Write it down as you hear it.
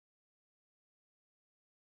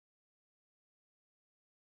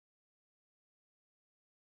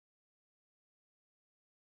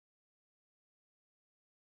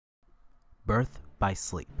Birth by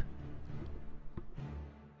Sleep.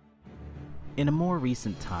 In a more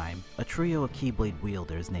recent time, a trio of Keyblade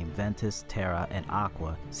wielders named Ventus, Terra, and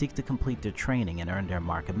Aqua seek to complete their training and earn their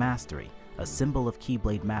Mark of Mastery, a symbol of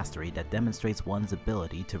Keyblade mastery that demonstrates one's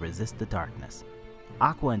ability to resist the darkness.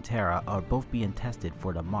 Aqua and Terra are both being tested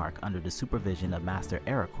for the mark under the supervision of Master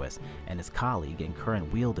Eriquis and his colleague and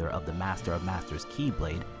current wielder of the Master of Masters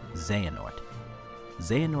Keyblade, Xehanort.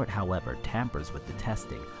 Xehanort, however, tampers with the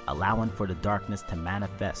testing, allowing for the darkness to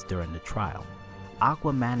manifest during the trial.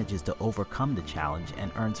 Aqua manages to overcome the challenge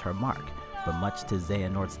and earns her mark, but much to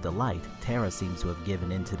Xehanort's delight, Terra seems to have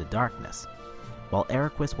given in to the darkness. While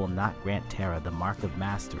Eriquis will not grant Terra the Mark of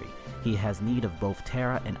Mastery, he has need of both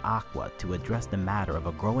Terra and Aqua to address the matter of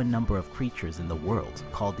a growing number of creatures in the world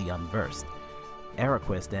called the Unversed.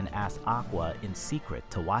 Eriquis then asks Aqua in secret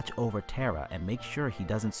to watch over Terra and make sure he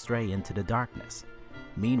doesn't stray into the darkness.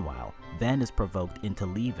 Meanwhile, Ven is provoked into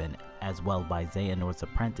leaving as well by Xehanort's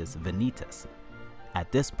apprentice Vanitas.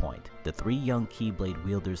 At this point, the three young Keyblade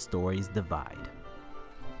wielders' stories divide.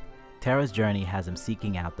 Terra's journey has him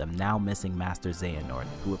seeking out the now missing Master Xehanort,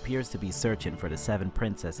 who appears to be searching for the 7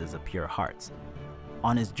 princesses of pure hearts.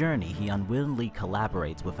 On his journey, he unwillingly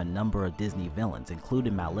collaborates with a number of Disney villains,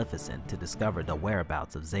 including Maleficent, to discover the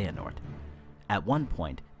whereabouts of Xehanort. At one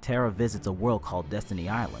point, Terra visits a world called Destiny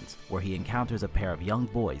Islands, where he encounters a pair of young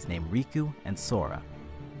boys named Riku and Sora.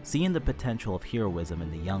 Seeing the potential of heroism in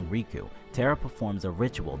the young Riku, Terra performs a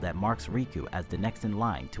ritual that marks Riku as the next in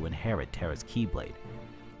line to inherit Terra's Keyblade.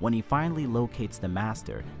 When he finally locates the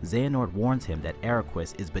Master, Xehanort warns him that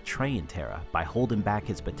Eriquis is betraying Terra by holding back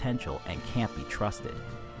his potential and can't be trusted.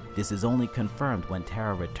 This is only confirmed when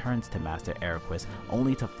Terra returns to Master Eriquis,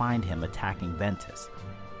 only to find him attacking Ventus.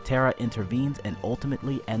 Terra intervenes and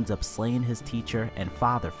ultimately ends up slaying his teacher and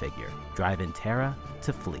father figure, driving Terra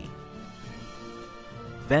to flee.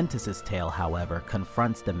 Ventus's tale, however,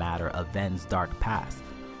 confronts the matter of Ven's dark past.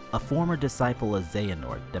 A former disciple of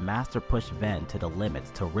Xehanort, the Master pushed Ven to the limits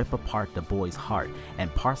to rip apart the boy's heart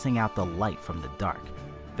and parsing out the light from the dark.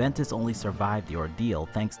 Ventus only survived the ordeal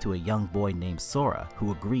thanks to a young boy named Sora,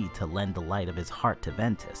 who agreed to lend the light of his heart to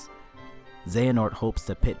Ventus. Xehanort hopes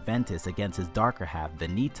to pit Ventus against his darker half,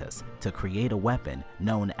 Vanitas, to create a weapon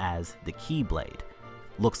known as the Keyblade.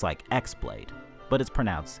 Looks like X-Blade, but it's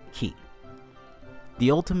pronounced Key. The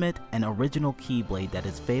ultimate and original Keyblade that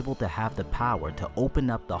is fabled to have the power to open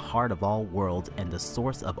up the heart of all worlds and the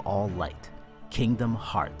source of all light, Kingdom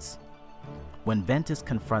Hearts. When Ventus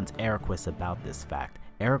confronts Eriquis about this fact,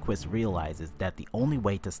 Eriquis realizes that the only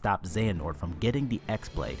way to stop Xehanort from getting the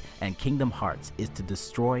X-Blade and Kingdom Hearts is to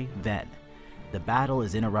destroy Ven. The battle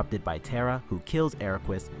is interrupted by Terra, who kills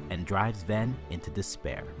Eriquis and drives Ven into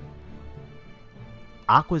despair.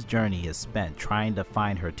 Aqua's journey is spent trying to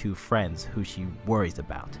find her 2 friends who she worries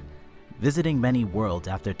about. Visiting many worlds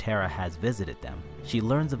after Terra has visited them, she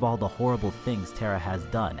learns of all the horrible things Terra has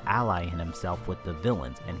done, allying himself with the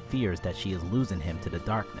villains, and fears that she is losing him to the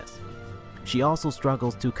darkness. She also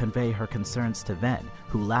struggles to convey her concerns to Ven,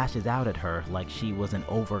 who lashes out at her like she was an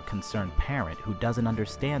over-concerned parent who doesn't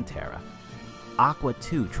understand Terra. Aqua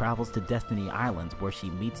too travels to Destiny Islands, where she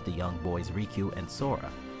meets the young boys Riku and Sora.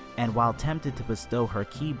 And while tempted to bestow her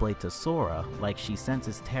Keyblade to Sora, like she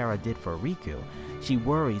senses Terra did for Riku, she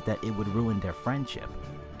worries that it would ruin their friendship.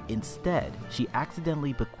 Instead, she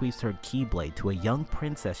accidentally bequeaths her Keyblade to a young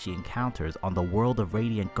princess she encounters on the world of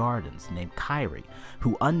Radiant Gardens named Kairi,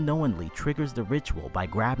 who unknowingly triggers the ritual by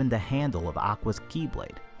grabbing the handle of Aqua's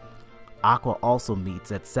Keyblade. Aqua also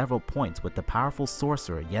meets at several points with the powerful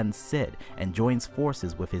sorcerer Yen Sid and joins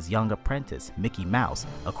forces with his young apprentice, Mickey Mouse,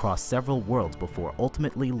 across several worlds before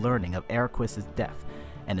ultimately learning of Eriquis' death,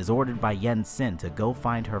 and is ordered by Yen Sid to go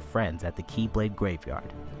find her friends at the Keyblade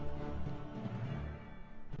Graveyard.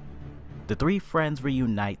 The 3 friends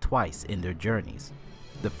reunite twice in their journeys.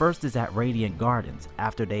 The first is at Radiant Gardens,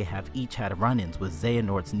 after they have each had run-ins with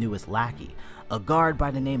Xehanort's newest lackey, a guard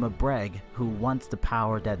by the name of Breg, who wants the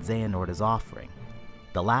power that Xehanort is offering.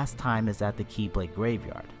 The last time is at the Keyblade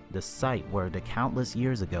Graveyard, the site where the countless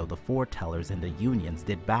years ago the Foretellers and the Unions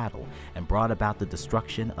did battle and brought about the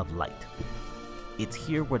destruction of light. It's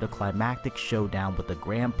here where the climactic showdown with the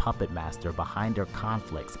Grand Puppet Master behind their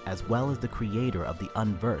conflicts, as well as the creator of the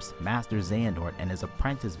Unversed, Master Xehanort, and his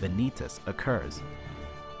apprentice Vanitas, occurs.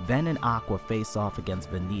 Ven and Aqua face off against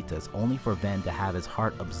Vanitas, only for Ven to have his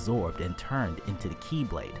heart absorbed and turned into the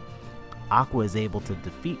Keyblade. Aqua is able to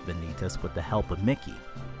defeat Vanitas with the help of Mickey.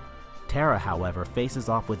 Terra, however, faces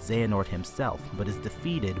off with Xehanort himself, but is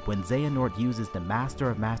defeated when Xehanort uses the Master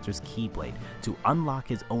of Masters Keyblade to unlock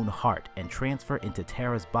his own heart and transfer into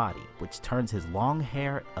Terra's body, which turns his long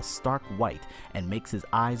hair a stark white and makes his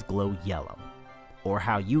eyes glow yellow. Or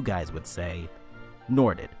how you guys would say,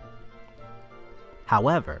 Norded.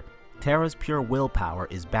 However, Terra's pure willpower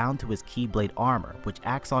is bound to his Keyblade armor, which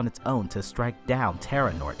acts on its own to strike down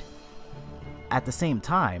Terranort. At the same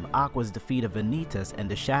time, Aqua's defeat of Vanitas and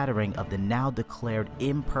the shattering of the now declared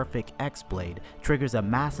imperfect X-Blade triggers a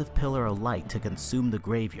massive pillar of light to consume the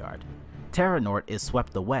graveyard. Terranort is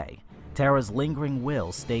swept away, Terra's lingering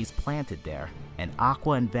will stays planted there, and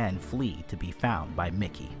Aqua and Ven flee to be found by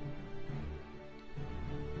Mickey.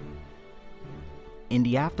 In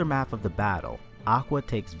the aftermath of the battle, Aqua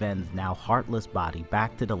takes Ven's now heartless body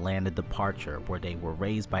back to the Land of Departure where they were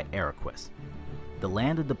raised by Eriquis. The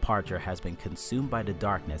Land of Departure has been consumed by the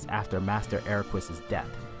darkness after Master Eriquis'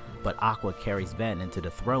 death, but Aqua carries Ven into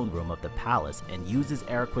the throne room of the palace and uses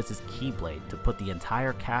Eriquis' Keyblade to put the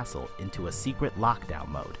entire castle into a secret lockdown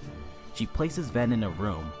mode. She places Ven in a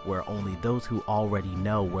room where only those who already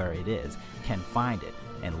know where it is can find it,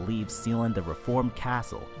 and leaves sealing the reformed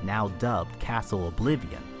castle, now dubbed Castle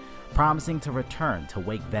Oblivion, promising to return to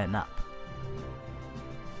wake Ven up.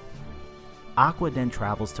 Aqua then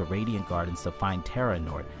travels to Radiant Gardens to find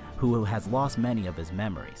Terranort, who has lost many of his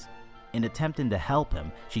memories. In attempting to help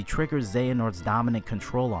him, she triggers Xehanort's dominant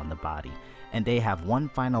control on the body, and they have one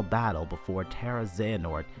final battle before Terra's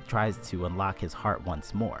Xehanort tries to unlock his heart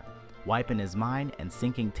once more, wiping his mind and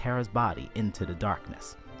sinking Terra's body into the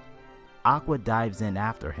darkness. Aqua dives in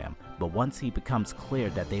after him, but once he becomes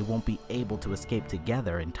clear that they won't be able to escape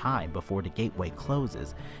together in time before the gateway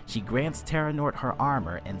closes, she grants Terranort her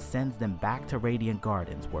armor and sends them back to Radiant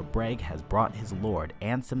Gardens where Breg has brought his lord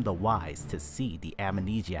Ansem the Wise to see the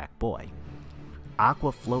amnesiac boy.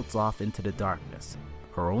 Aqua floats off into the darkness,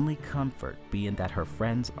 her only comfort being that her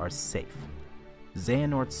friends are safe.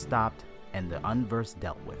 Xehanort stopped and the Unverse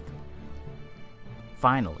dealt with.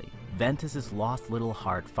 Finally, Ventus's lost little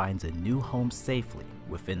heart finds a new home safely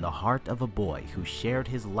within the heart of a boy who shared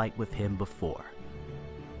his light with him before,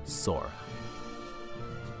 Sora.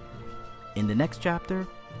 In the next chapter,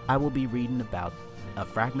 I will be reading about A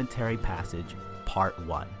Fragmentary Passage, Part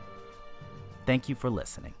 1. Thank you for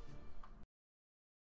listening.